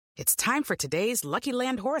It's time for today's Lucky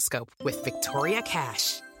Land horoscope with Victoria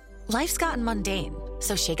Cash. Life's gotten mundane,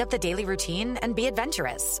 so shake up the daily routine and be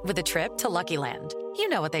adventurous with a trip to Lucky Land. You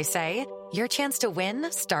know what they say, your chance to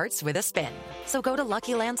win starts with a spin. So go to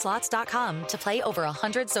LuckyLandSlots.com to play over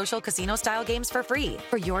 100 social casino-style games for free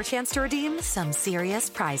for your chance to redeem some serious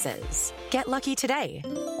prizes. Get lucky today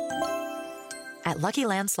at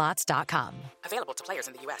LuckyLandSlots.com. Available to players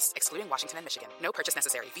in the U.S., excluding Washington and Michigan. No purchase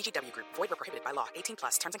necessary. VGW Group. Void where prohibited by law. 18+.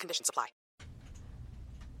 Terms and conditions apply.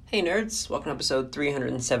 Hey nerds, welcome to episode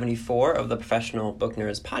 374 of the Professional Book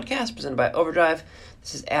Nerds podcast presented by Overdrive.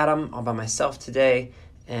 This is Adam, all by myself today,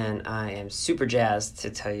 and I am super jazzed to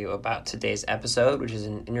tell you about today's episode, which is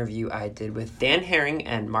an interview I did with Dan Herring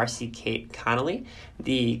and Marcy Kate Connolly,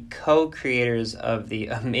 the co-creators of the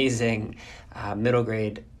amazing middle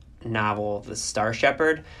grade novel, The Star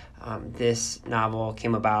Shepherd. This novel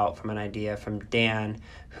came about from an idea from Dan,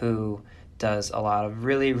 who does a lot of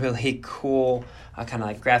really, really cool kind of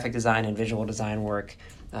like graphic design and visual design work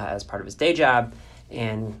as part of his day job,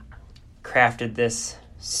 and crafted this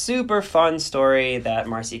super fun story that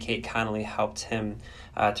Marcy Kate Connolly helped him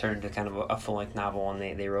turn into kind of a full-length novel,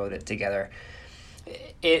 and they wrote it together.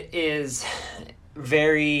 It is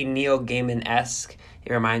very Neil Gaiman-esque.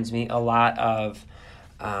 It reminds me a lot of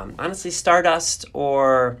honestly Stardust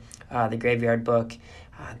or The Graveyard Book.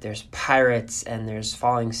 There's pirates, and there's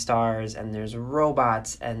falling stars, and there's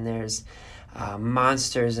robots, and there's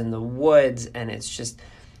monsters in the woods, and it's just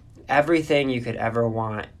everything you could ever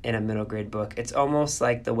want in a middle grade book. It's almost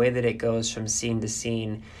like the way that it goes from scene to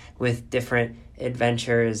scene with different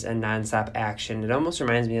adventures and nonstop action. It almost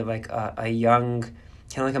reminds me of like a young, kind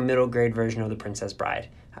of like a middle grade version of The Princess Bride,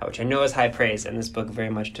 which I know is high praise, and this book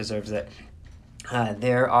very much deserves it.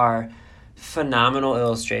 There are phenomenal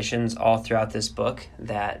illustrations all throughout this book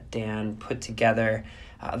that Dan put together.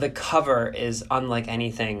 The cover is unlike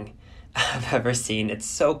anything I've ever seen. It's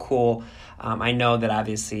so cool. I know that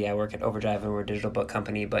obviously I work at Overdrive and we're a digital book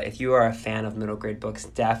company, but if you are a fan of middle grade books,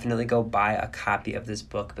 definitely go buy a copy of this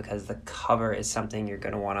book, because the cover is something you're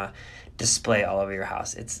going to want to display all over your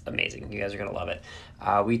house. It's amazing. You guys are going to love it.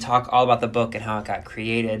 We talk all about the book and how it got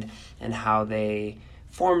created and how they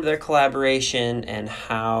formed their collaboration, and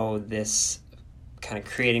how this kind of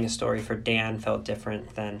creating a story for Dan felt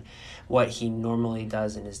different than what he normally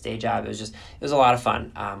does in his day job. It was a lot of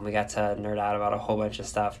fun. We got to nerd out about a whole bunch of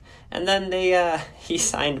stuff, and then he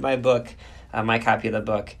signed my book, my copy of the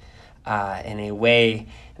book, in a way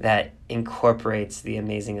that incorporates the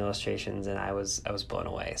amazing illustrations, and I was blown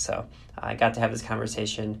away. So I got to have this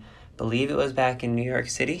conversation. I believe it was back in New York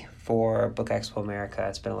City for Book Expo America.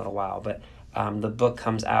 It's been a little while, but the book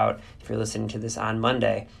comes out, if you're listening to this on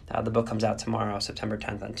Monday, the book comes out tomorrow, September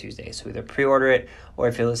 10th on Tuesday. So either pre-order it, or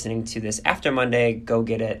if you're listening to this after Monday, go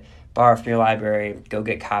get it, borrow from your library, go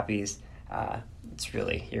get copies. You're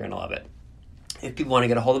going to love it. If people want to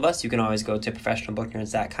get a hold of us, you can always go to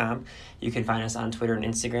professionalbooknerds.com. You can find us on Twitter and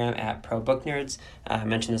Instagram at ProBookNerds. I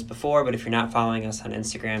mentioned this before, but if you're not following us on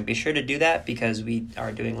Instagram, be sure to do that, because we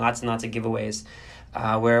are doing lots and lots of giveaways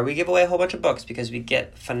where we give away a whole bunch of books, because we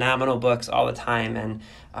get phenomenal books all the time, and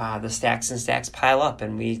the stacks and stacks pile up,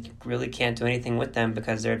 and we really can't do anything with them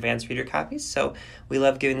because they're advanced reader copies. So we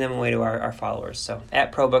love giving them away to our followers. So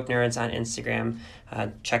at ProBookNerds on Instagram,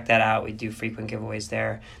 check that out. We do frequent giveaways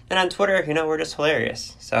there. And on Twitter, we're just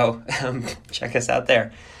hilarious. So check us out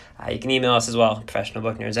there. You can email us as well,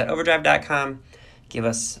 professionalbooknerds@overdrive.com. Give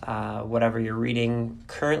us whatever you're reading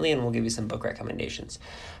currently, and we'll give you some book recommendations.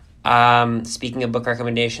 Speaking of book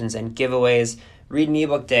recommendations and giveaways, Read an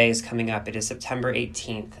eBook Day is coming up. It is September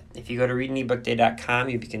 18th. If you go to readanebookday.com,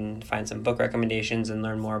 you can find some book recommendations and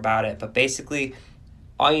learn more about it. But basically,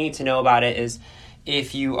 all you need to know about it is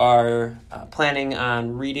if you are planning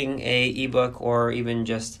on reading a ebook, or even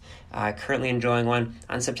just currently enjoying one,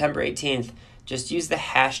 on September 18th, just use the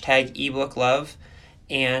hashtag #ebooklove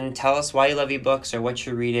and tell us why you love ebooks or what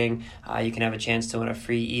you're reading. You can have a chance to win a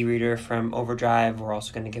free e-reader from Overdrive. We're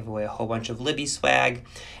also going to give away a whole bunch of Libby swag.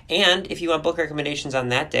 And if you want book recommendations on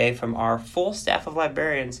that day from our full staff of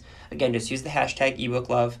librarians, again, just use the hashtag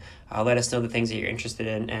 #ebooklove. Let us know the things that you're interested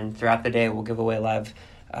in, and throughout the day, we'll give away live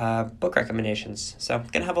book recommendations. So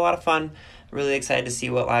going to have a lot of fun. Really excited to see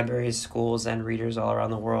what libraries, schools, and readers all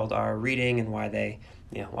around the world are reading, and why they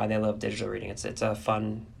love digital reading. It's a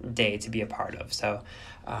fun day to be a part of. So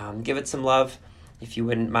give it some love if you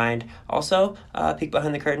wouldn't mind. Also, peek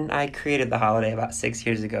behind the curtain, I created the holiday about 6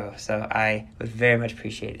 years ago, so I would very much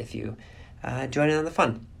appreciate if you join in on the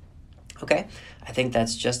fun. Okay, I think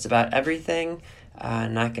that's just about everything.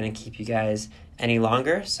 Not going to keep you guys any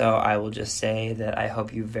longer, so I will just say that I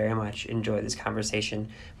hope you very much enjoy this conversation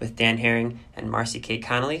with Dan Herring and Marcy Kate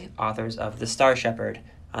Connolly, authors of The Star Shepherd,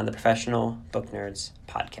 on the Professional Book Nerds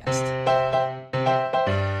podcast.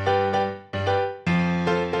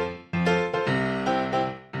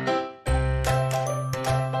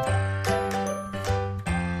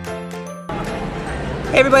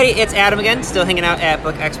 Hey everybody, it's Adam again, still hanging out at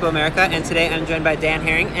Book Expo America, and today I'm joined by Dan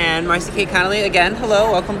Herring and Marcy Kate Connolly again.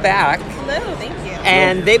 Hello, welcome back. Hello, thank you.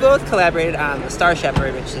 And they both collaborated on The Star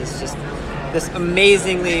Shepherd, which is just this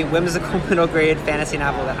amazingly whimsical middle-grade fantasy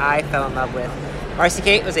novel that I fell in love with. Marcy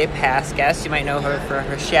Kate was a past guest. You might know her for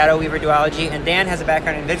her Shadow Weaver duology, and Dan has a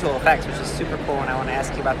background in visual effects, which is super cool, and I want to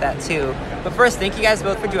ask you about that too. But first, thank you guys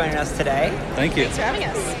both for joining us today. Thank you. Thanks for having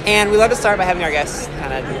us. And we love to start by having our guests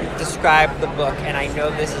kind of describe the book, and I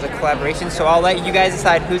know this is a collaboration, so I'll let you guys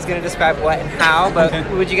decide who's going to describe what and how,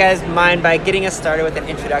 but would you guys mind by getting us started with an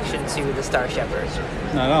introduction to The Star Shepherd?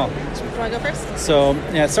 Not at all. Do you want to go first? So,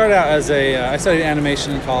 it started out as I studied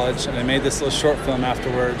animation in college, and I made this little short film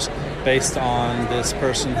afterwards based on this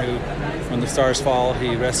person who, when the stars fall,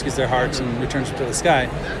 he rescues their hearts and returns them to the sky.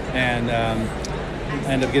 And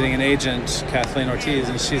I ended up getting an agent, Kathleen Ortiz,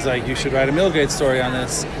 and she's like, you should write a middle grade story on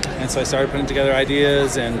this. And so I started putting together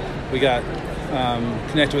ideas, and we got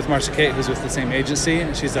connected with Marcy Kate, who's with the same agency,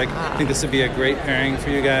 and she's like, I think this would be a great pairing for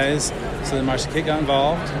you guys. So then Marcy Kate got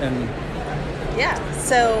involved, and Yeah,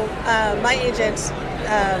 so my agent,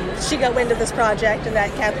 she got wind of this project and that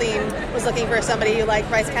Kathleen was looking for somebody who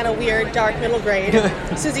writes kind of weird, dark middle grade.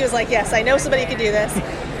 Susie was like, yes, I know somebody who can do this.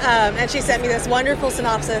 And she sent me this wonderful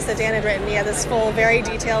synopsis that Dan had written. He had this full, very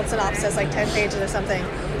detailed synopsis, like 10 pages or something,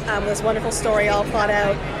 with this wonderful story all thought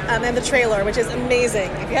out. And the trailer, which is amazing.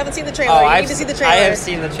 If you haven't seen the trailer, you need to see the trailer. I have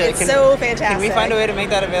seen the trailer. It's so fantastic. Can we find a way to make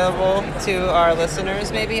that available to our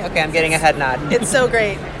listeners, maybe? Okay, I'm getting a head nod. It's so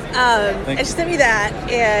great. And she sent me that,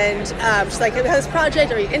 and she's like, I have this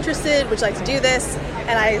project, are you interested? Would you like to do this?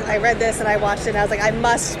 And I read this, and I watched it, and I was like, I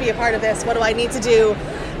must be a part of this. What do I need to do?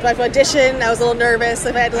 Do I have to audition? I was a little nervous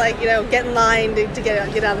if I had to, get in line to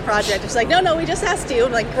get on the project. She's like, no, we just asked you.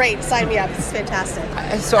 I'm like, great, sign me up. This is fantastic.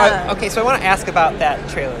 So I want to ask about that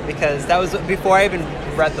trailer, because that was before I even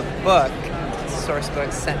read the book.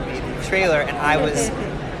 Sourcebook sent me the trailer, and I was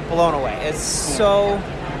blown away. It's so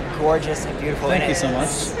gorgeous and beautiful. Thank you so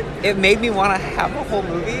much. It made me want to have a whole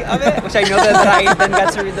movie of it, which I know that I then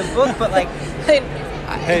got to read the book, but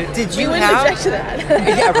did you wouldn't object to that.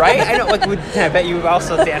 Yeah, right? I know. I bet you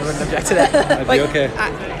also, Dan, wouldn't object to that. I'd be okay.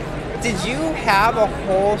 Did you have a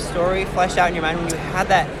whole story fleshed out in your mind when you had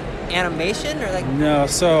that animation, or No.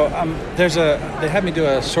 So they had me do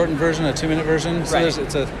a shortened version, a 2-minute version. So Right.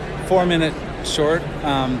 it's a 4-minute short.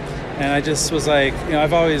 And I just was like,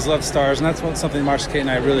 I've always loved stars, and that's something Marcy Kate and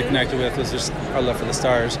I really connected with, was just our love for the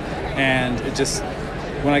stars. And it just,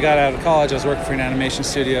 when I got out of college, I was working for an animation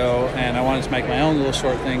studio, and I wanted to make my own little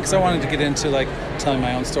short thing, because I wanted to get into telling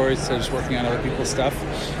my own stories instead of just working on other people's stuff.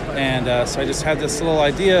 And so I just had this little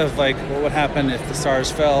idea of what would happen if the stars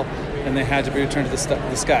fell and they had to be returned to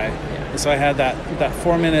the sky. And so I had that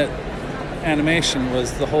 4-minute animation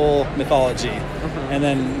was the whole mythology. And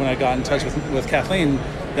then when I got in touch with Kathleen,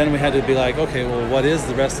 then we had to be like, okay, well, what is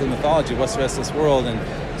the rest of the mythology? What's the rest of this world? And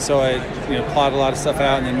so I, plotted a lot of stuff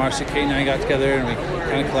out, and then Marcy Kate and I got together, and we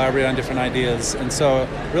kind of collaborated on different ideas. And so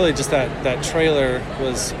really just that trailer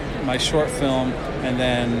was my short film, and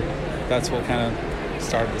then that's what kind of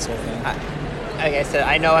started this whole thing. like I said,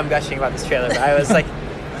 I know I'm gushing about this trailer, but I was like,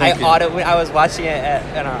 I was watching it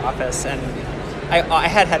in our office, and I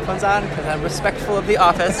had headphones on because I'm respectful of the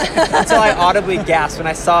office, until I audibly gasped when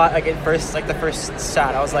I saw it the first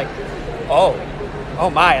shot. I was like, oh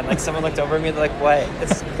my, and someone looked over at me and they're like, what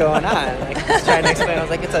is going on? And, I was trying to explain. I was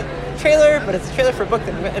like, it's a trailer, but it's a trailer for a book,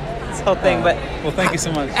 this whole thing. Well, thank you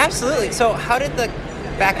so much. Absolutely. So how did the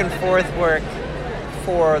back and forth work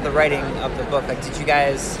for the writing of the book?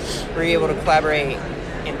 Were you able to collaborate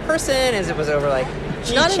in person? Was it over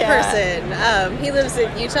Not in G-chat? person. He lives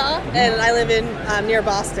in Utah, and I live in near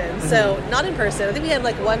Boston, so not in person. I think we had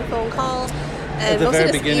one phone call, and At the mostly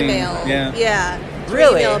very just beginning, email. yeah.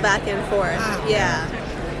 Really? Email back and forth. Wow.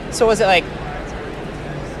 Yeah. So was it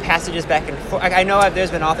passages back and forth? I know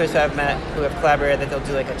there's been authors who I've met who have collaborated that they'll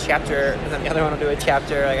do a chapter, and then the other one will do a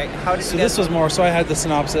chapter. How did you So this was more, so I had the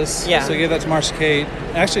synopsis, Yeah. so I gave that to Marcy Kate.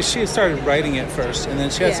 Actually, she had started writing it first, and then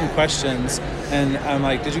she had Yeah. some questions, and I'm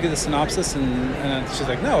like, did you get the synopsis? And she's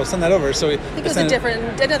like, no, send that over. So I think it was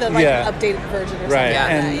another Yeah. updated version or something. right, like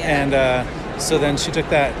that, yeah. and so then she took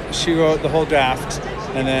that, she wrote the whole draft,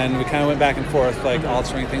 And then we kind of went back and forth, like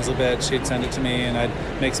altering things a bit. She'd send it to me, and I'd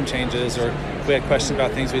make some changes. Or if we had questions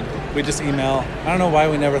about things, we'd just email. I don't know why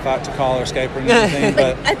we never thought to call or Skype or anything,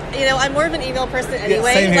 but I'm more of an email person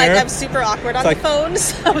anyway. same Like here. I'm super awkward on It's the phone,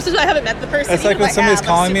 so I haven't met the person. it's like Even when if I somebody's have,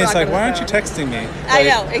 I'm calling me, super it's like, awkward why on aren't you the texting me? I Like,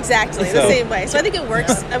 know, exactly, the so- same way. So I think it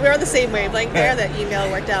works. We're on the same wavelength there. That email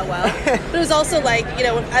worked out well. But it was also like,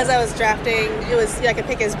 as I was drafting, it was I could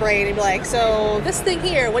pick his brain and be like, so this thing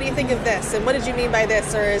here, what do you think of this? And what did you mean by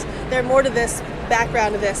this? Or is there more to this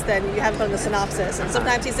background to this than you haven't put in the synopsis? And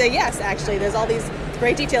sometimes he'd say, yes, actually, there's all these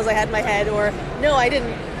great details I had in my head, or no, I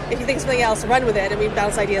didn't. If you think of something else, run with it, and we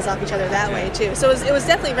bounce ideas off each other that way too. So it was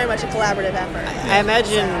definitely very much a collaborative effort. I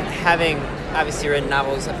imagine having obviously written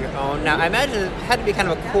novels of your own. Now, I imagine it had to be kind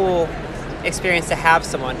of a cool experience to have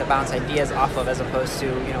someone to bounce ideas off of, as opposed to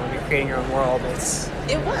when you're creating your own world. It was.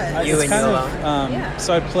 You It's and kind you of, alone.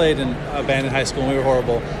 So I played in a band in high school, and we were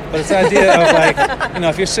horrible. But it's the idea of like,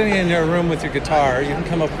 if you're sitting in your room with your guitar, you can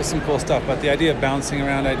come up with some cool stuff. But the idea of bouncing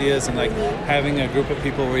around ideas and like having a group of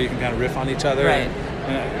people where you can kind of riff on each other, Right.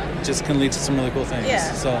 and just can lead to some really cool things.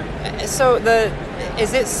 Yeah. So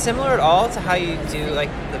Is it similar at all to how you do like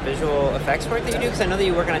the visual effects work that you do? Because I know that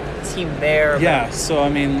you work on a team there. but- yeah. So I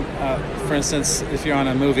mean, for instance, if you're on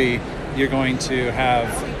a movie, you're going to have,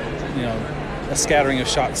 a scattering of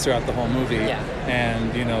shots throughout the whole movie, Yeah.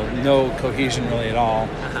 and no cohesion really at all.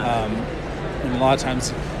 And a lot of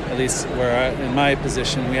times, at least in my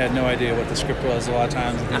position, we had no idea what the script was a lot of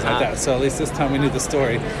times and things like that. So at least this time we knew the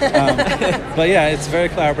story. But yeah, it's very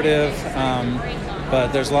collaborative.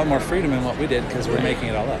 But there's a lot more freedom in what we did because we're making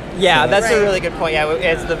it all up. Yeah, So that's Right. a really good point. Yeah,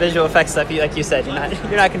 it's the visual effects stuff. Like you said,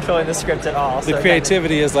 you're not controlling the script at all. the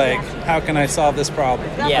creativity is like, how can I solve this problem?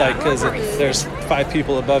 Yeah. Like, because there's 5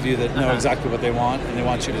 people above you that know exactly what they want and they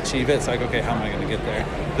want you to achieve it. It's like, okay, how am I going to get there?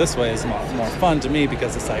 This way is more fun to me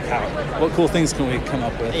because it's like, what cool things can we come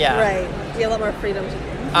up with? Yeah. Right. You have a lot more freedom to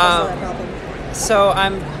solve that problem. So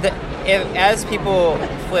as people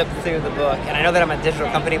flip through the book, and I know that I'm a digital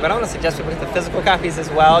company, but I want to suggest people get the physical copies as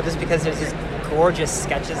well, just because there's these gorgeous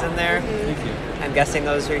sketches in there. Thank you. I'm guessing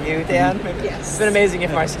those are you, Dan. Yes. It's been amazing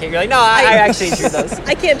if Marcy Kate, you're like, no, I actually drew those.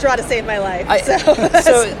 I can't draw to save my life.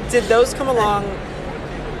 So did those come along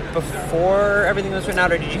before everything was written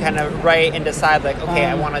out, or did you kind of write and decide like, okay,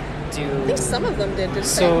 I want to do? I think some of them didn't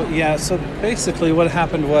So they? yeah, so basically what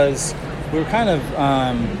happened was we were kind of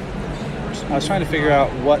I was trying to figure out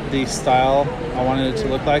what the style I wanted it to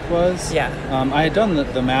look like was. Yeah. I had done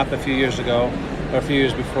the map a few years ago, or a few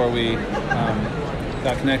years before we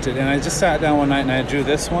got connected, and I just sat down one night and I drew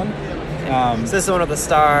this one. So this is one of the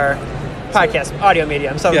Star podcast audio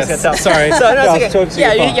medium. So I'm Yes, just gonna tell. sorry. So no, Yeah, it's I'll okay. show it to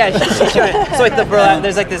your phone. She's showing it. So like the burlap,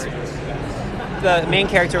 there's like this. The main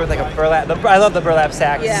character with like a burlap. I love the burlap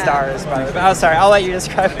sack Yeah. stars. By the way. But I'm sorry. I'll let you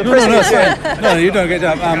describe the No, person. it's fine. No, you're doing a great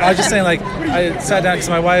job. I was just saying, like, I sat down because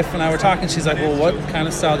my wife and I were talking. She's like, well, what kind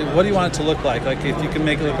of style, what do you want it to look like? Like, if you can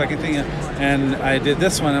make it look like anything. And I did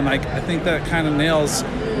this one. I'm like, I think that kind of nails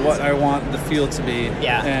what I want the feel to be.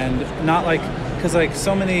 Yeah. And not like, because like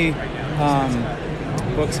so many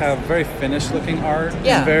books have very finished looking art.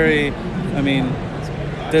 Yeah. And very, I mean,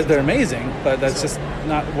 they're amazing, but that's just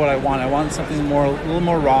not what I want. I want something a little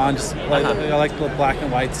more raw, and just like I like the black and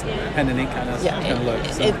whites, pen and ink kind of look.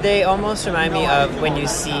 So. They almost remind me of when you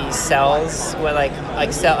see cells, where like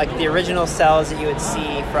the original cells that you would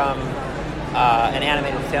see from an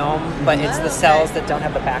animated film, but it's the cells that don't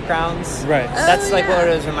have the backgrounds. Right. That's like what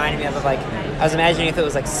it was reminding me of. Like I was imagining if it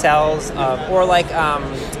was like cells or like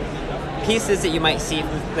pieces that you might see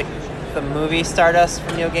from like the movie Stardust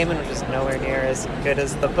from Neil Gaiman, which is nowhere near as good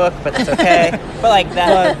as the book, but it's okay. But like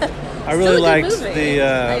that. But I Still really a good liked movie.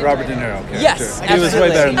 the Robert De Niro character. Yes, he was way absolutely.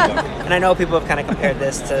 better in the book. And I know people have kind of compared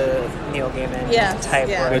this to Neil Gaiman type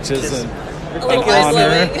work, Which is a little an honor.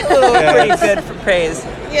 mind-blowing. a little pretty good for praise.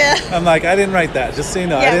 Yeah. I'm like, I didn't write that. Just so you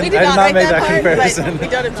know, Yeah, I we did did not not write make that that part, comparison. but we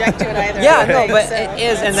don't object to it either. Yeah, I no, think, but so. it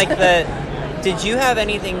is, and like did you have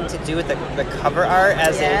anything to do with the cover art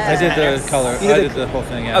as Yeah. I did the color. You I did did the whole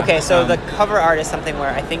thing. Yeah. Okay, so the cover art is something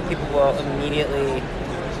where I think people will immediately.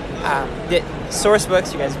 Source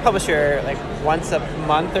Books, you guys' publisher, like once a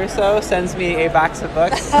month or so sends me a box of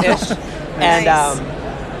books ish, and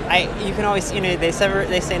you can always they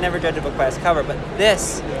say never judge a book by its cover, but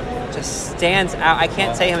this just stands out. I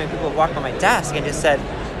can't tell you how many people have walked by my desk and just said,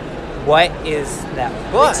 "What is that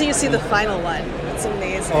book?" Wait till you see the final one. It's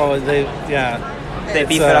amazing. Oh, they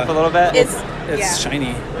beef it up a little bit. It's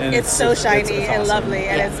shiny. And it's so shiny it's and awesome. lovely,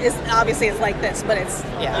 and it's obviously it's like this, but it's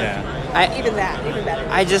Yeah. even better.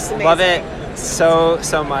 I just It's love it amazing.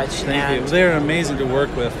 so much. Thank and you. They're amazing to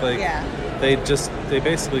work with. Like Yeah. they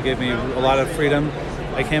basically gave me a lot of freedom,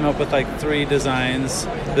 I came up with like 3 designs.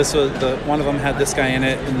 This was one of them had this guy in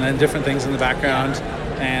it, and then different things in the background.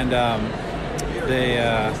 And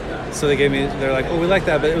they gave me. They're like, oh, we like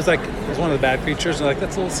that, but it was one of the bad creatures. And they're like,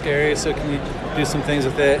 that's a little scary. So can you do some things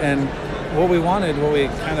with it? And what we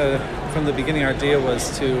kind of from the beginning, our idea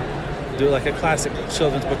was to do like a classic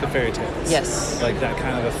children's book of fairy tales. Yes. Like that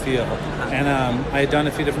kind of a feel. And I had done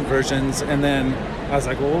a few different versions, and then I was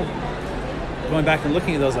like, well, going back and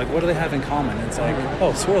looking at those, like, what do they have in common? And it's like,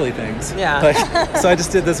 oh, swirly things. Yeah. Like, so I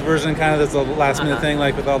just did this version kind of as a last minute thing,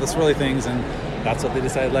 like with all the swirly things, and that's what they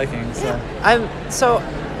decided liking. So.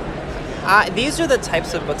 These are the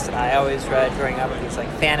types of books that I always read growing up, these like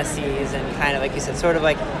fantasies and kind of, like you said, sort of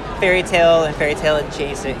like fairy tale and fairy tale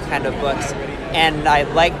adjacent kind of books. And I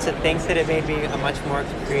like to think that it made me a much more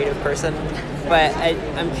creative person. But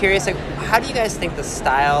I'm curious, like, how do you guys think the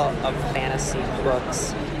style of fantasy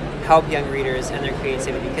books help young readers and their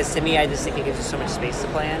creativity? Because to me, I just think it gives you so much space to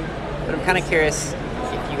play in. But I'm kind of curious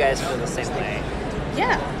if you guys feel the same way.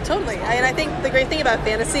 Yeah, totally. And I think the great thing about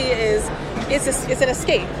fantasy is it's an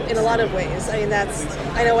escape in a lot of ways. I mean,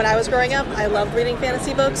 I know when I was growing up, I loved reading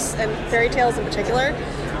fantasy books and fairy tales in particular,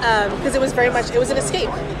 because it was an escape.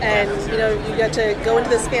 And, you got to go into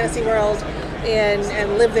this fantasy world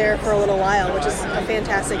and live there for a little while, which is a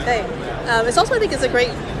fantastic thing. It's also, I think, is a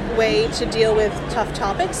great way to deal with tough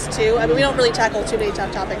topics, too. I mean, we don't really tackle too many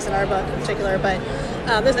tough topics in our book in particular, but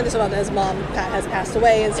there's one that his mom has passed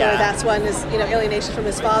away, and so that's one is, alienation from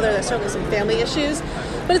his father. There's certainly some family issues,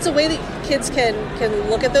 but it's a way that kids can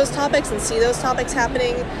look at those topics and see those topics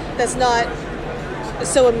happening that's not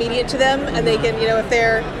so immediate to them, and they can,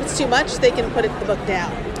 if it's too much, they can put the book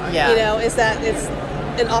down. Yeah. It's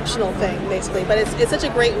an optional thing, basically, but it's such a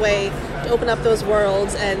great way to open up those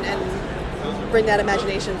worlds and bring that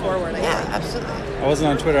imagination forward. Absolutely. I wasn't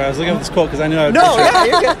on Twitter. I was looking at this quote because I knew I would.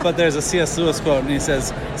 You're good. But there's a C.S. Lewis quote, and he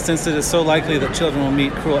says, "Since it is so likely that children will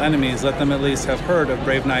meet cruel enemies, let them at least have heard of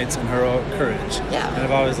brave knights and heroic courage." Yeah. And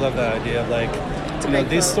I've always loved that idea of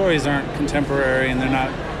these stories aren't contemporary and they're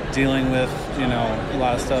not dealing with a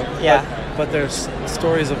lot of stuff. Yeah. But there's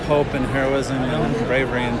stories of hope and heroism and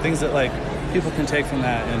bravery and things that people can take from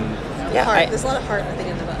that and. Yeah, there's a lot of heart, I think,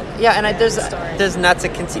 in the book. Yeah, and there's not to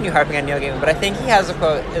continue harping on Neil Gaiman, but I think he has a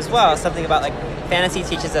quote as well, something about fantasy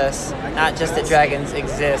teaches us not just that dragons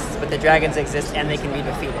exist, but that dragons exist and they can be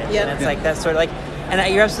defeated. Yep. And it's that's sort of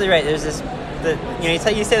and you're absolutely right. There's this, you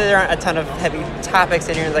say that there aren't a ton of heavy topics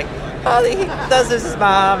in here, he does this his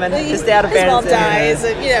mom and his dad abandons him. His mom dies,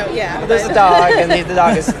 and there's a dog, and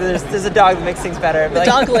there's a dog that makes things better. The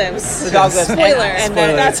dog lives. The dog lives. Spoiler. And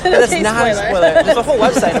that's not a spoiler. There's a whole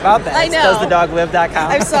website about that. I know.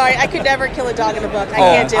 DoesTheDogLive.com. I'm sorry, I could never kill a dog in a book. I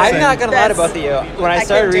can't do it. I'm not gonna lie to both of you. When I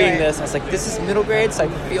started reading this, I was like, this is middle grade, so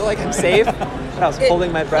I feel like I'm safe. But I was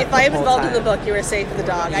holding my breath. If I was the whole involved time. in the book, you were safe with the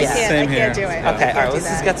dog. I Same can't do it. Okay, all right. Well,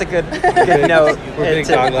 That's a good note. We're big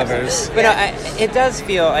dog lovers. But it does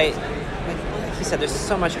feel like you said, there's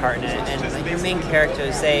so much heart in it, and your main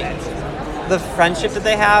characters, the friendship that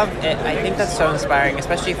they have, I think that's so inspiring,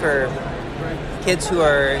 especially for kids who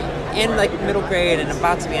are in middle grade and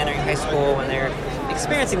about to be entering high school when they're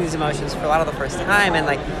experiencing these emotions for a lot of the first time,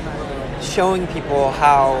 and showing people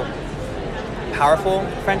how powerful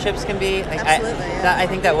friendships can be. Absolutely. I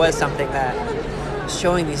think that was something that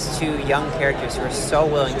showing these two young characters who are so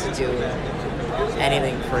willing to do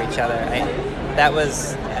anything for each other.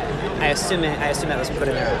 I assume that was put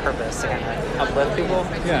in there on purpose to kind of uplift people.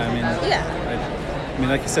 Yeah, I mean,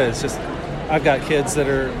 like you said, it's just I've got kids that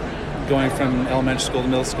are going from elementary school to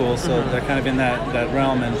middle school, so they're kind of in that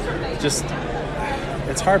realm, and just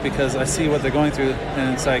it's hard because I see what they're going through,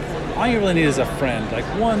 and it's all you really need is a friend,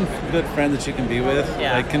 one good friend that you can be with,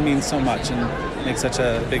 can mean so much and make such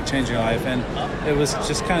a big change in your life. And it was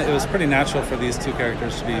just it was pretty natural for these two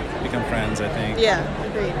characters to become friends, I think. Yeah,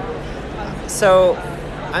 agreed. So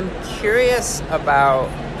I'm curious about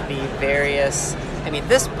the various.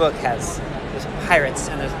 This book there's pirates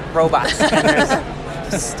and there's robots and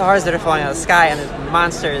there's stars that are falling out of the sky and there's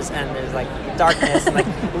monsters and there's darkness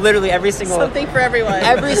and literally every single something for everyone.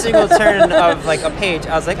 Every single turn of a page,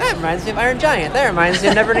 I was like, that reminds me of Iron Giant. That reminds me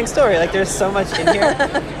of Neverending Story. There's so much in here,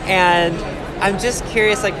 and I'm just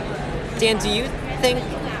curious. Dan, do you think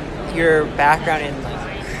your background in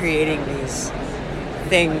creating these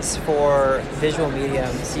things for visual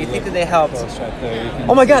mediums, do you think that they helped?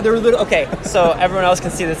 Oh my God, there were okay, so everyone else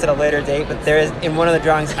can see this at a later date, but there is, in one of the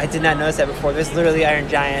drawings, I did not notice that before, there's literally Iron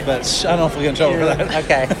Giant. But I don't know if we get in trouble for that.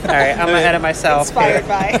 Okay, all right, I'm ahead of myself. Inspired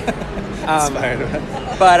by.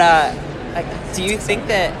 But do you think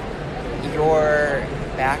that your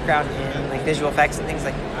background in visual effects and things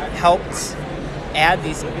helped add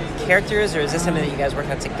these characters, or is this something that you guys worked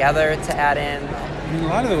out together to add in? I mean, a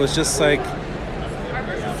lot of it was just like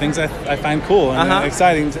things I find cool and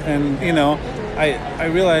exciting, and I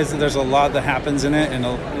realize that there's a lot that happens in it, and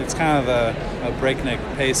it's kind of a breakneck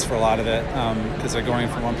pace for a lot of it because they're going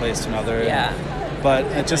from one place to another. Yeah. But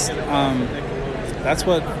it just that's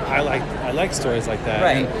what I like. I like stories like that.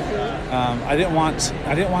 Right. And, I didn't want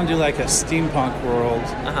to do like a steampunk world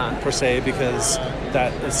per se, because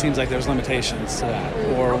that it seems like there's limitations to that,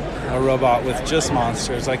 or a robot with just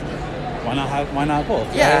monsters. Like, why not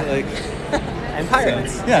both? Yeah. Right? Like, and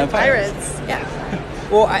pirates. So, yeah, Pirates. Yeah.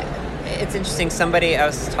 Well, it's interesting. Somebody I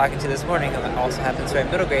was talking to this morning who also happens to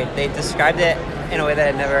write middle grade, they described it in a way that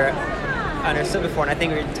I'd never understood before, and I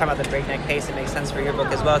think we were talking about the breakneck pace. It makes sense for your book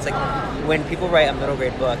as well. It's like when people write a middle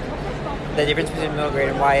grade book, the difference between middle grade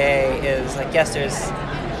and YA is like, yes, there's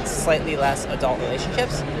slightly less adult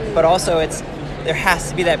relationships, but also there has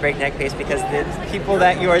to be that breakneck pace because the people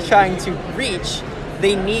that you are trying to reach,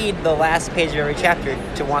 they need the last page of every chapter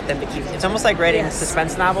to want them to keep. It's almost like writing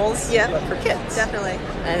suspense novels, but for kids. Definitely.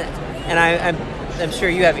 And I'm sure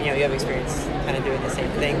you have experience kind of doing the same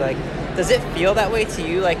thing. Like, does it feel that way to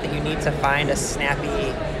you? Like that you need to find a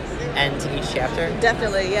snappy end to each chapter?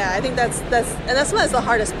 Definitely, yeah. I think that's the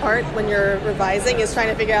hardest part when you're revising, is trying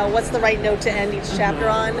to figure out what's the right note to end each chapter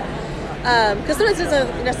on. Because sometimes it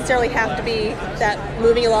doesn't necessarily have to be that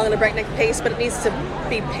moving along at a breakneck pace, but it needs to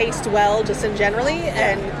be paced well just in generally,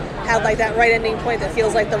 and have like that right ending point that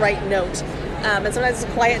feels like the right note. And sometimes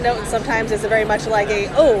it's a quiet note, and sometimes it's a very much like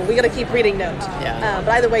we got to keep reading note. Yeah.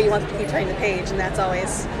 But either way, you want to keep turning the page, and that's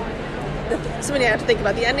always something you have to think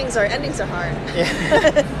about. The endings are hard.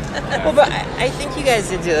 Yeah. Well, but I think you guys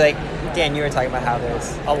did do, like, Dan, you were talking about how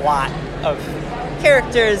there's a lot of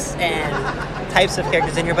characters and types of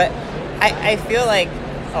characters in here, but I feel like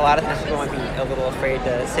a lot of times people might be a little afraid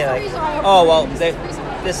to say, like, oh, well,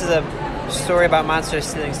 this is a story about monsters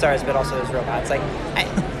stealing stars, but also there's robots. Like,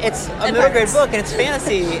 it's a middle grade book, and it's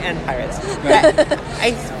fantasy and pirates.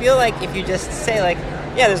 I feel like if you just say, like,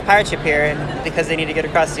 yeah, there's a pirate ship here, and because they need to get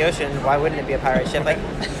across the ocean, why wouldn't it be a pirate ship? Like,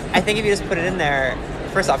 I think if you just put it in there,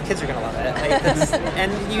 first off, kids are gonna love it. Like, I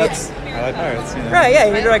like pirates. Right? Yeah,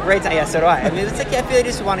 you're like right. Yeah, so do I. I mean, it's like, I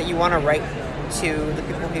feel like you want to write to the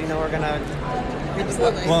people who you know are gonna read the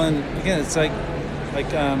book. Well, and again, it's like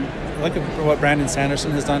look at what Brandon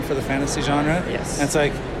Sanderson has done for the fantasy genre. Yes. And it's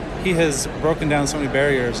like he has broken down so many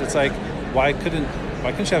barriers. It's like, why couldn't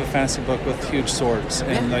you have a fantasy book with huge swords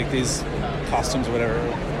and like these costumes or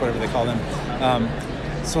whatever they call them?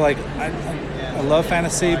 So like I love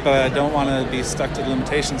fantasy, but I don't want to be stuck to the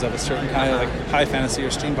limitations of a certain kind of like high fantasy or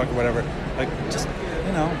steampunk or whatever. Like, just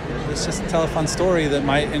let's just tell a fun story that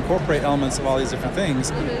might incorporate elements of all these different things.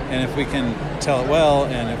 And if we can tell it well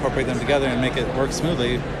and incorporate them together and make it work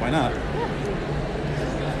smoothly, why not?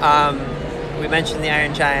 We mentioned the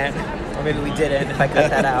Iron Giant, or maybe we didn't, if I cut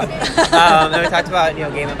that out. And we talked about Neil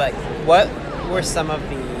Gaiman, but what were some of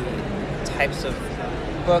the types of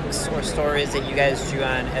books or stories that you guys drew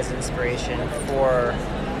on as inspiration for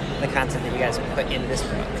the content that you guys put in this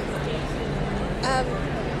book?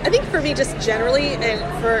 I think for me, just generally, and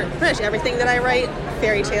for pretty much everything that I write,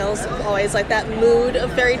 fairy tales, always like that mood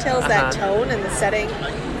of fairy tales, that tone and the setting.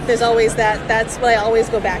 There's always that's what I always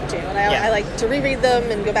go back to, and I like to reread them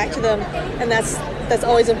and go back to them, and that's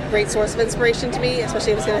always a great source of inspiration to me,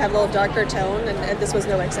 especially if it's going to have a little darker tone, and this was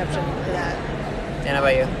no exception for that. Dan, how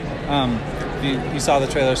about you? You saw the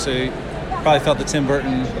trailer, so you probably felt the Tim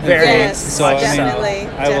Burton Very influence. Yes, So definitely,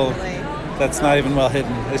 I definitely. That's not even well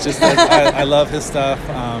hidden. It's just that I love his stuff.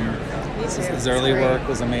 Me too. His early work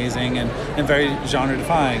was amazing and very genre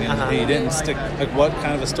defying, and he didn't stick like what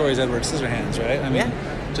kind of a story is Edward Scissorhands, right? I mean,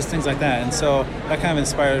 just things like that. And so that kind of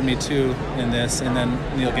inspired me too in this. And then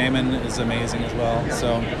Neil Gaiman is amazing as well.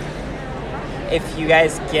 So if you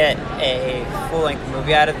guys get a full-length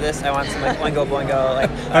movie out of this, I want some like Oingo Boingo. Like,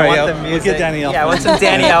 I want the music. We'll get Danny Elfman. Yeah, I want some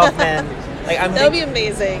Danny Elfman. Like, That would be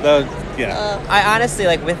amazing. I honestly,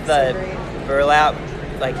 like, with the burlap,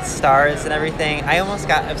 like, stars and everything, I almost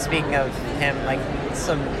got, speaking of him, like,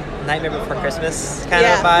 some Nightmare Before Christmas kind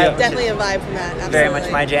of vibe. Yeah, definitely a vibe from that. Absolutely. Very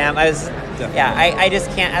much my jam. I just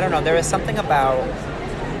can't, I don't know, there was something about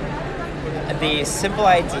the simple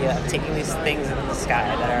idea of taking these things in the sky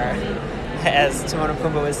that are, as Timon and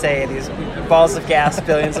Pumbaa would say, these balls of gas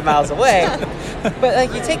billions of miles away. But,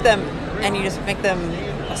 like, you take them and you just make them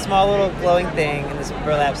a small little glowing thing in this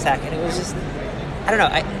burlap sack, and it was just, I don't know,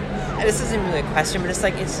 this isn't really a question, but it's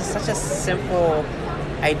like, it's just such a simple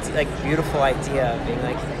idea, like beautiful idea of being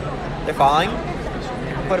like, they're falling,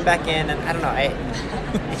 put them back in, and I don't know. It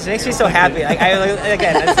just makes me so happy. Like,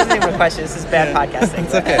 again, this isn't even a question. This is bad podcasting.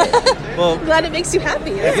 It's okay. Well, I'm glad it makes you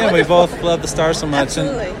happy. That's again, we wonderful. both love the stars so much.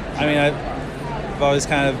 Absolutely. And I mean, I've always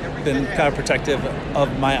kind of been kind of protective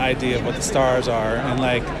of my idea of what the stars are, and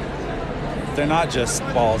like, they're not just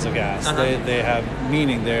balls of gas. They have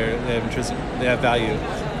meaning. They have intrinsic. They have value.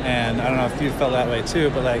 And I don't know if you felt that way too,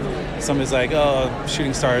 but like somebody's like, "Oh,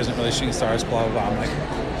 shooting stars isn't really shooting stars," blah blah blah. I'm like,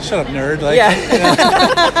 "Shut up, nerd!" Like,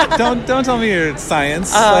 you know, don't tell me your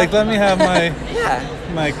science. Like, let me have my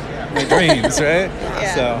my dreams, right?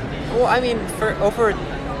 Yeah. So, well, I mean,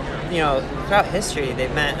 throughout history,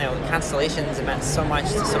 they've meant, constellations have meant so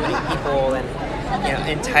much to so many people, and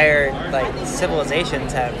entire like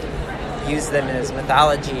civilizations have used them as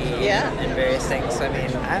mythology and various things. So, I mean,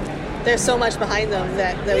 there's so much behind them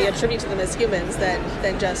that we attribute to them as humans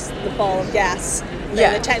than just the ball of gas.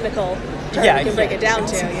 The technical term you can break it down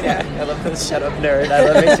to. You know? Yeah, I love this shut up nerd. I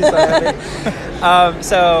love it. She's so happy.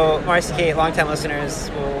 So Marcy Kate, longtime listeners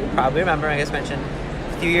will probably remember, I guess mentioned,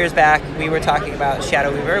 a few years back we were talking about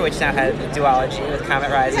Shadow Weaver, which now had a duology with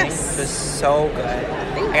Comet Rising, which was so good.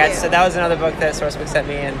 So that was another book that Sourcebook sent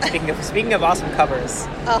me. And speaking of awesome covers,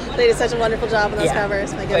 they did such a wonderful job on those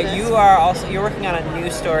covers. My goodness. But you're working on a new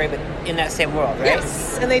story, but in that same world, right?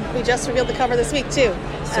 Yes, and we just revealed the cover this week too.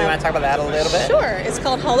 So you want to talk about that a little bit? Sure. It's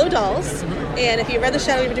called Hollow Dolls, and if you read the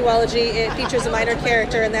Shadow Weaver duology, it features a minor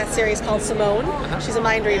character in that series called Simone. She's a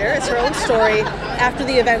mind reader. It's her own story after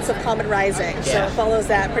the events of Comet Rising, so it follows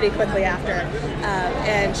that pretty quickly after.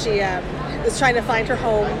 And she is trying to find her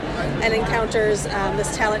home and encounters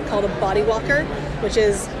this talent called a body walker, which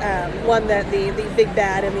is one that the big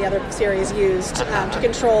bad in the other series used to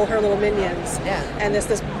control her little minions. Yeah. And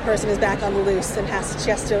this person is back on the loose and she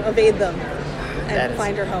has to evade them and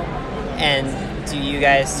find her home. And do you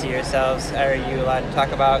guys see yourselves, are you allowed to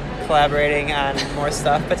talk about collaborating on more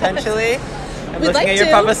stuff potentially? I'm looking at your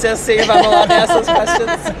publicist, see if I'm allowed to ask those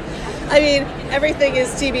questions. I mean, everything is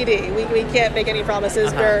TBD. We can't make any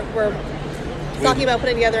promises. We're talking about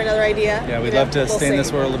putting together another idea. Yeah, we'd love to stay in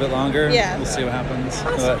this world a bit longer. Yeah. We'll see what happens.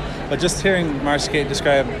 Awesome. But just hearing Marcy Kate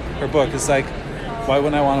describe her book, it's like, why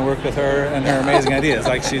wouldn't I want to work with her and her amazing ideas?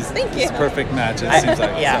 Like, she's a perfect match, it seems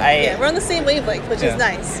like. We're on the same wavelength, which is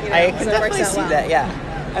nice. I can definitely see that,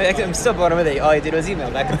 I'm still blown away with it. All I did was email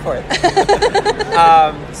back and forth.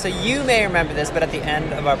 So you may remember this, but at the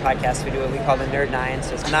end of our podcast, we do what we call the Nerd 9.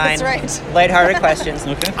 So it's 9 lighthearted questions.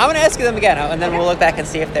 Okay. I'm going to ask you them again, and then we'll look back and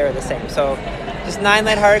see if they were the same. So just 9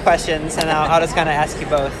 lighthearted questions, and I'll just kind of ask you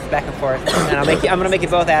both back and forth, and I'm going to make you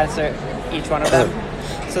both answer each one of them.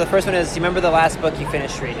 So the first one is, do you remember the last book you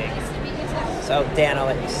finished reading? So Dan, I'll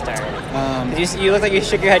let you start. You look like you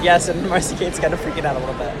shook your head yes, and Marcy Kate's kind of freaking out a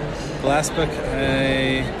little bit. The last book,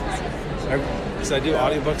 so I do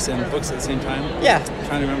audiobooks and books at the same time? Yeah. I'm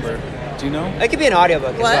trying to remember. Do you know? It could be an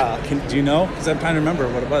audiobook as well. Do you know? Because I'm trying to remember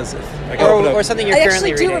what it was. Or something you're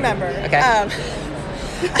currently reading. I actually do remember.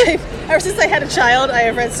 Okay. Ever since I had a child, I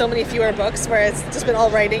have read so many fewer books where it's just been all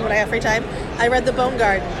writing when I have free time. I read The Bone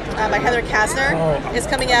Guard by Heather Kasner. It's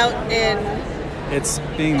coming out in... It's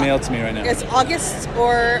being mailed to me right now. It's August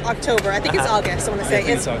or October. I think it's August, I want to say.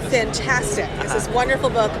 It's fantastic. It's this wonderful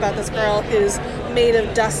book about this girl who's made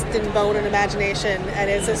of dust and bone and imagination, and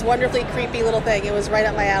it's this wonderfully creepy little thing. It was right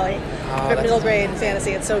up my alley. Middle grade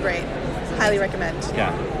fantasy. It's so great. Highly recommend.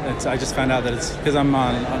 Yeah. I just found out that it's because I'm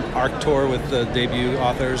on an ARC tour with the debut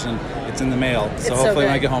authors, and it's in the mail. So hopefully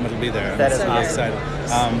when I get home, it'll be there. That is really excited.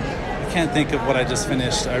 I can't think of what I just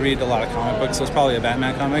finished. I read a lot of comic books, so it's probably a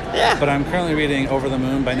Batman comic. Yeah. But I'm currently reading Over the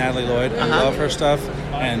Moon by Natalie Lloyd. I love her stuff,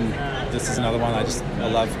 and this is another one. I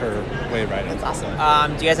love her way of writing. That's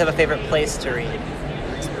awesome. Do you guys have a favorite place to read?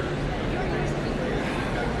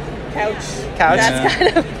 Couch. That's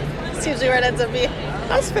kind of usually where it ends up being.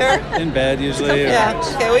 That's fair. In bed, usually. Yeah.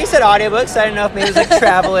 Okay, well, you said audiobooks. I didn't know if maybe it was like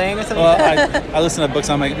traveling or something. Well, I listen to books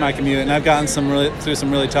on my commute, and I've gotten through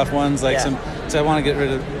some really tough ones. So I want to get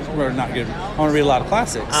rid of, or not good. I want to read a lot of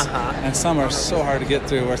classics, and some are so hard to get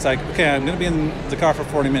through. Where it's like, okay, I'm going to be in the car for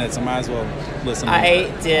 40 minutes. I might as well listen.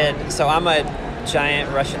 So I'm a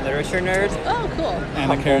giant Russian literature nerd. Oh, cool.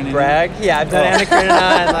 Anna Karenina. Brag. Yeah, I've done Anna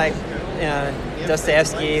Karenina and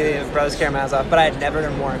Dostoevsky, Brothers Karamazov, but I had never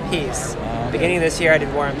done War and Peace. Beginning of this year, I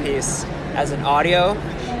did War and Peace as an audio.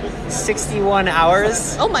 61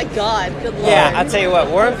 hours. Oh my God, good lord. Yeah, I'll tell you what,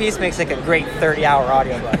 War and Peace makes like a great 30-hour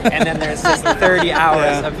audiobook. And then there's just 30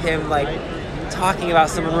 hours of him talking about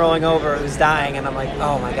someone rolling over who's dying, and I'm like,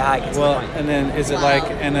 oh my God. And then is it like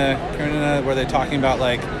Anna Karenina where they're talking about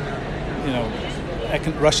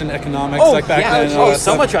Russian economics back then?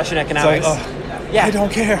 So much Russian economics. It's like, I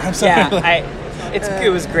don't care. I'm sorry. Yeah, It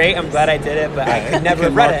was great. I'm glad I did it, but I could never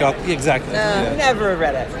have read it. Exactly. Never have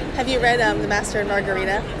read it. Have you read The Master and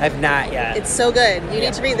Margarita? I've not yet. It's so good. You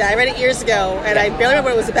need to read that. I read it years ago, and I barely remember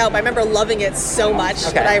what it was about, but I remember loving it so much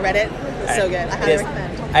that I read it. It's so good. I highly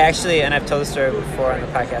recommend. I actually, and I've told the story before on the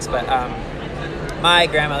podcast, but my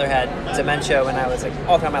grandmother had dementia when I was like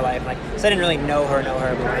all throughout my life. Like, so I didn't really know her,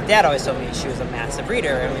 but my dad always told me she was a massive reader,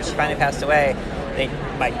 and when she finally passed away,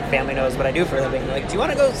 my family knows what I do for a living. They're like, do you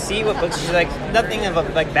want to go see what books? She's like, nothing of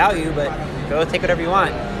like value, but go take whatever you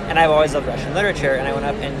want. And I've always loved Russian literature, and I went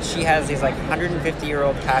up, and she has these like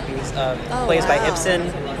 150-year-old copies of plays by Ibsen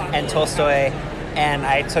and Tolstoy. And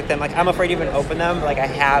I took them, like, I'm afraid to even open them. Like, I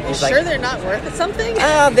have these, like... Sure they're not worth something?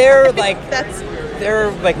 They're, like...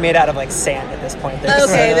 They're, like, made out of, like, sand at this point. They're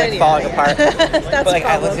just like, falling apart. But, like,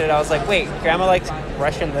 I looked at it, I was like, wait, Grandma liked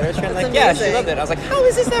Russian literature? And, like, yeah, she loved it. I was like, how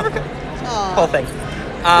is this never... Whole thing.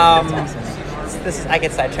 I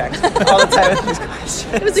get sidetracked all the time with these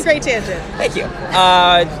questions. It was a great tangent. Thank you.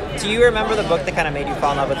 Do you remember the book that kind of made you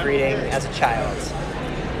fall in love with reading as a child?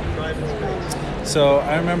 So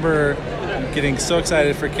I remember getting so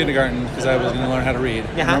excited for kindergarten because I was going to learn how to read.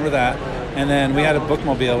 I remember that. And then we had a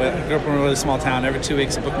bookmobile. I grew up in a really small town. Every 2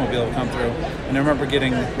 weeks a bookmobile would come through. And I remember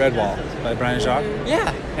getting Redwall by Brian Jacques.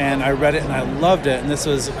 Yeah. And I read it and I loved it. And this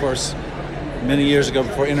was, of course, many years ago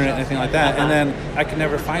before internet and anything like that. And then I could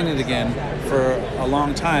never find it again for a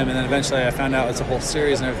long time. And then eventually I found out it's a whole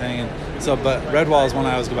series and everything. And so, but Redwall is one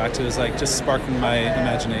I always go back to. It's like just sparking my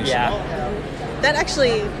imagination. Yeah. That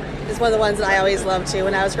actually is one of the ones that I always loved too.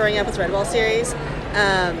 When I was growing up with Redwall series,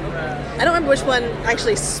 I don't remember which one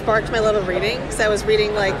actually sparked my love of reading, because I was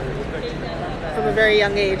reading like from a very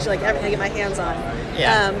young age, like everything I get my hands on.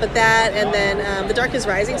 Yeah. But that, and then the Dark is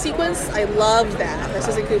Rising sequence, I loved that. By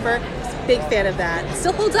Susan Cooper, big fan of that. It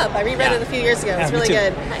still holds up. I reread it a few years ago. It's really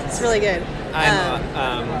good. It's really good.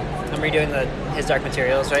 I'm redoing his Dark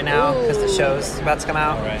Materials right now because the show's about to come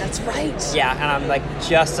out. Right. That's right. Yeah, and I'm like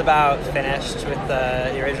just about finished with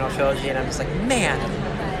the original trilogy, and I'm just like, man.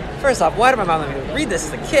 First off, why did my mom let me read this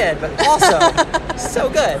as a kid? But also, so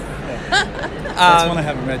good. That's one I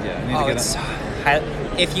haven't read yet. I need to get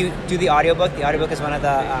it. If you do the audiobook is one of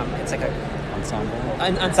the, it's like a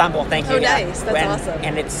ensemble. Thank you. Oh, nice. That's awesome.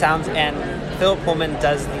 And it sounds, and Philip Pullman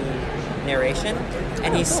does the narration,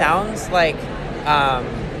 and he sounds like,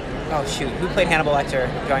 who played Hannibal Lecter?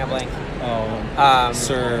 Drawing a blank.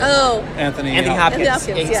 Sir Anthony Hopkins.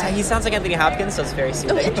 He sounds like Anthony Hopkins, so it's very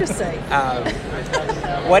soothing. Oh, interesting.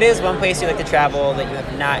 What is one place you like to travel that you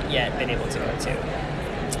have not yet been able to go to?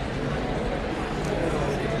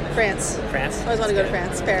 France. I always want to go to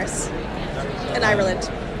France, Paris, and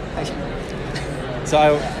Ireland. So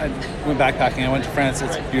I went backpacking. I went to France.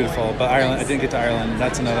 It's beautiful. But Ireland, I didn't get to Ireland.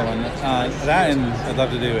 That's another one. That, and I'd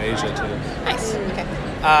love to do Asia too. Nice. Okay.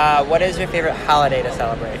 What is your favorite holiday to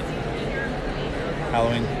celebrate?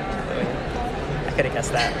 Halloween. I could have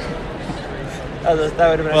guessed that. That would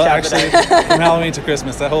have been a shock. Actually, from Halloween to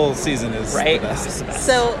Christmas, that whole season is right. The best.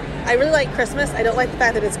 So I really like Christmas. I don't like the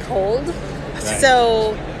fact that it's cold. Right.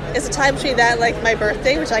 So it's a time between that, like my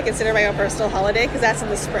birthday, which I consider my own personal holiday, because that's in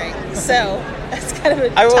the spring. So that's kind of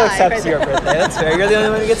a I will tie accept right your there. birthday. That's fair. You're the only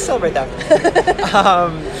one who gets to celebrate that.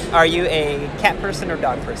 Are you a cat person or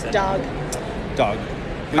dog person? Dog.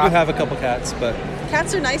 We do have a couple cats, but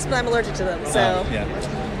Cats are nice, but I'm allergic to them. So yeah.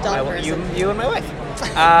 dog person. You and my wife.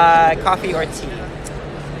 Coffee or tea?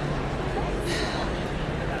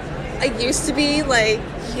 I used to be like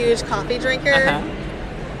huge coffee drinker,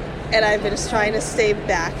 and I've been just trying to stay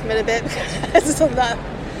back from it a bit because I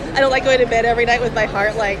don't like going to bed every night with my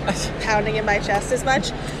heart like pounding in my chest as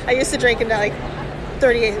much. I used to drink like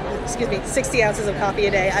 60 ounces of coffee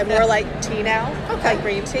a day. I'm more like tea now, like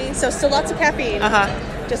green tea. So still lots of caffeine,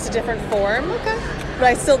 just a different form.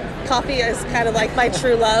 But coffee is kind of like my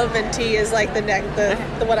true love, and tea is like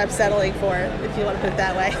the one I'm settling for, if you want to put it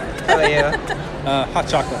that way. How about you? hot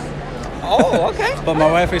chocolate. Oh, okay. But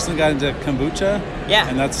my wife recently got into kombucha. Yeah.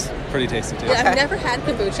 And that's pretty tasty too. Yeah, I've never had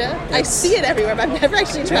kombucha. I see it everywhere, but I've never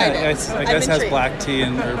actually tried it. I guess it has black tea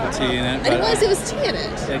and herbal tea in it. I didn't realize it was tea in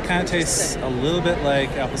it. It kind of tastes a little bit like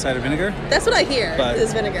apple cider vinegar. That's what I hear, But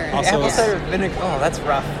is vinegar. also- Apple cider vinegar. Oh, that's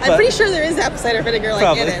rough. I'm pretty sure there is apple cider vinegar like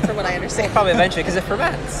Probably. in it, from what I understand. Probably eventually because it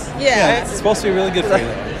ferments. Yeah. It's supposed to be really good for you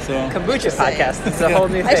though. So Kombucha podcast. It's a whole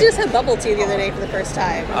new thing. I just had bubble tea the other day for the first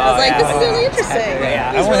time. I was like, this is really interesting.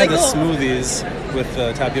 Yeah. It I was only really had the cool. smoothies with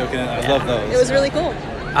the tapioca in it. I love those. It was really cool.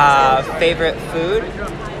 Favorite food? It's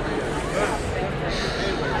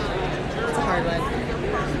a hard one.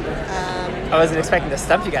 I wasn't expecting to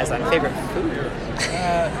stump you guys on favorite food.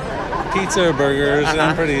 Pizza or burgers.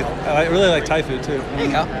 I really like Thai food too. There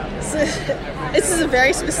you go. So, this is a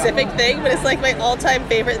very specific thing, but it's like my all-time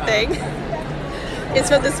favorite thing. It's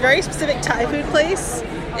from this very specific Thai food place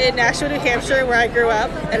in Nashua, New Hampshire, where I grew up,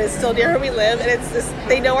 and it's still near where we live. And it's this,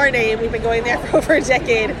 they know our name. We've been going there for over a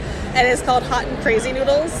decade, and it's called Hot and Crazy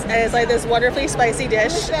Noodles. And it's like this wonderfully spicy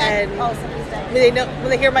dish. And they know when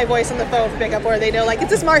they hear my voice on the phone for pickup order, they know like, "Is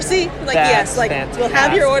this Marcy?" I'm like, That's yes. Like, we'll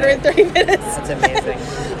have your order in 30 minutes. That's amazing.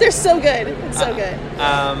 They're so good. It's so good.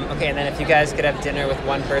 Okay, and then if you guys could have dinner with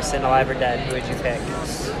one person, alive or dead, who would you pick?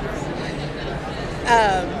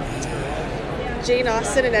 Jane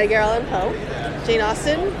Austen and Edgar Allan Poe. Jane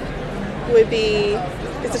Austen would be,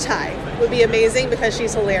 it's a tie, would be amazing because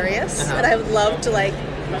she's hilarious. And I would love to like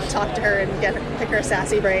talk to her and pick her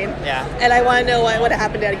sassy brain. Yeah. And I want to know what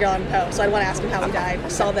happened to Edgar Allan Poe. So I want to ask him how he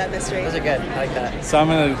died, solve that mystery. Those are good. I like that. So I'm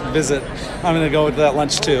going to go to that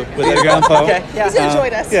lunch too with Edgar Allan Poe. Okay, yeah. He's going to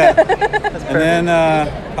join us. Yeah. That's And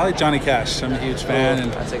then probably Johnny Cash. I'm a huge fan.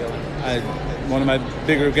 And That's a good one. one of my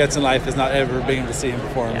big regrets in life is not ever being able to see him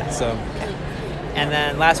perform. Yeah. So. And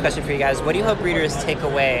then last question for you guys. What do you hope readers take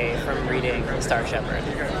away from reading Star Shepherd?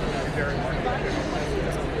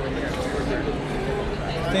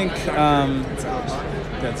 I think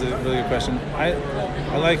that's a really good question.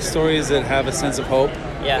 I like stories that have a sense of hope.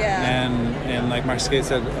 Yeah. And like Mark Skate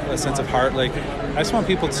said, a sense of heart. Like, I just want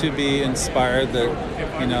people to be inspired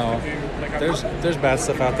that, you know, there's bad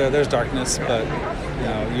stuff out there, there's darkness, but you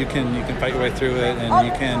know, you can fight your way through it, and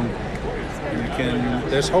you can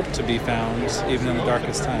there's hope to be found even in the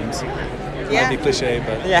darkest times. It might be cliche,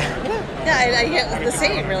 but Yeah, I get the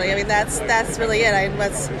same, really. I mean, that's really it.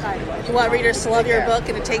 You want readers to love your book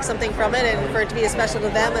and to take something from it and for it to be as special to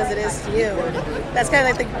them as it is to you. And that's kind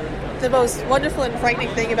of like the most wonderful and frightening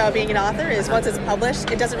thing about being an author is once it's published,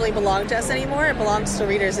 it doesn't really belong to us anymore. It belongs to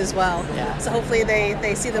readers as well. Yeah. So hopefully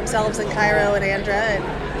they see themselves in Cairo and Andra and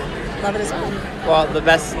love it as well. Well,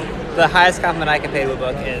 the highest compliment I can pay to a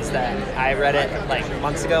book is that I read it like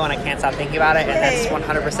months ago and I can't stop thinking about it, and that's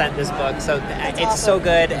 100% this book. So it's awesome. So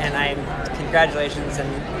good, and congratulations and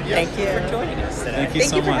thank you for joining us today. Thank you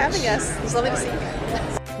Thank so you for much. having us. It was lovely to see you.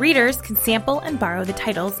 Readers can sample and borrow the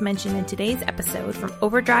titles mentioned in today's episode from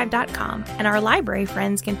Overdrive.com, and our library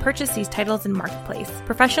friends can purchase these titles in Marketplace.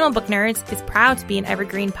 Professional Book Nerds is proud to be an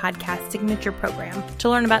Evergreen Podcast signature program. To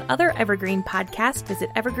learn about other Evergreen podcasts, visit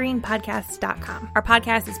evergreenpodcasts.com. Our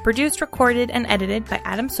podcast is produced, recorded, and edited by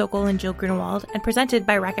Adam Sokol and Jill Grunewald, and presented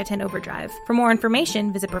by Rakuten Overdrive. For more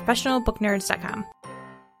information, visit professionalbooknerds.com.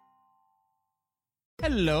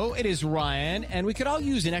 Hello, it is Ryan, and we could all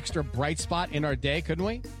use an extra bright spot in our day, couldn't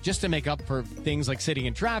we? Just to make up for things like sitting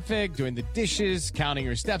in traffic, doing the dishes, counting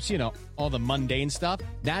your steps, you know, all the mundane stuff.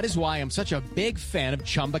 That is why I'm such a big fan of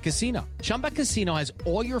Chumba Casino. Chumba Casino has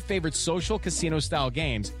all your favorite social casino-style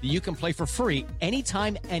games that you can play for free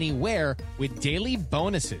anytime, anywhere with daily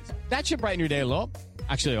bonuses. That should brighten your day a little.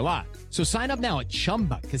 Actually, a lot. So sign up now at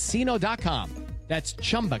ChumbaCasino.com. That's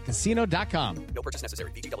ChumbaCasino.com. No purchase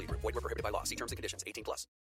necessary. VGW Group. Void where prohibited by law. See terms and conditions. 18+.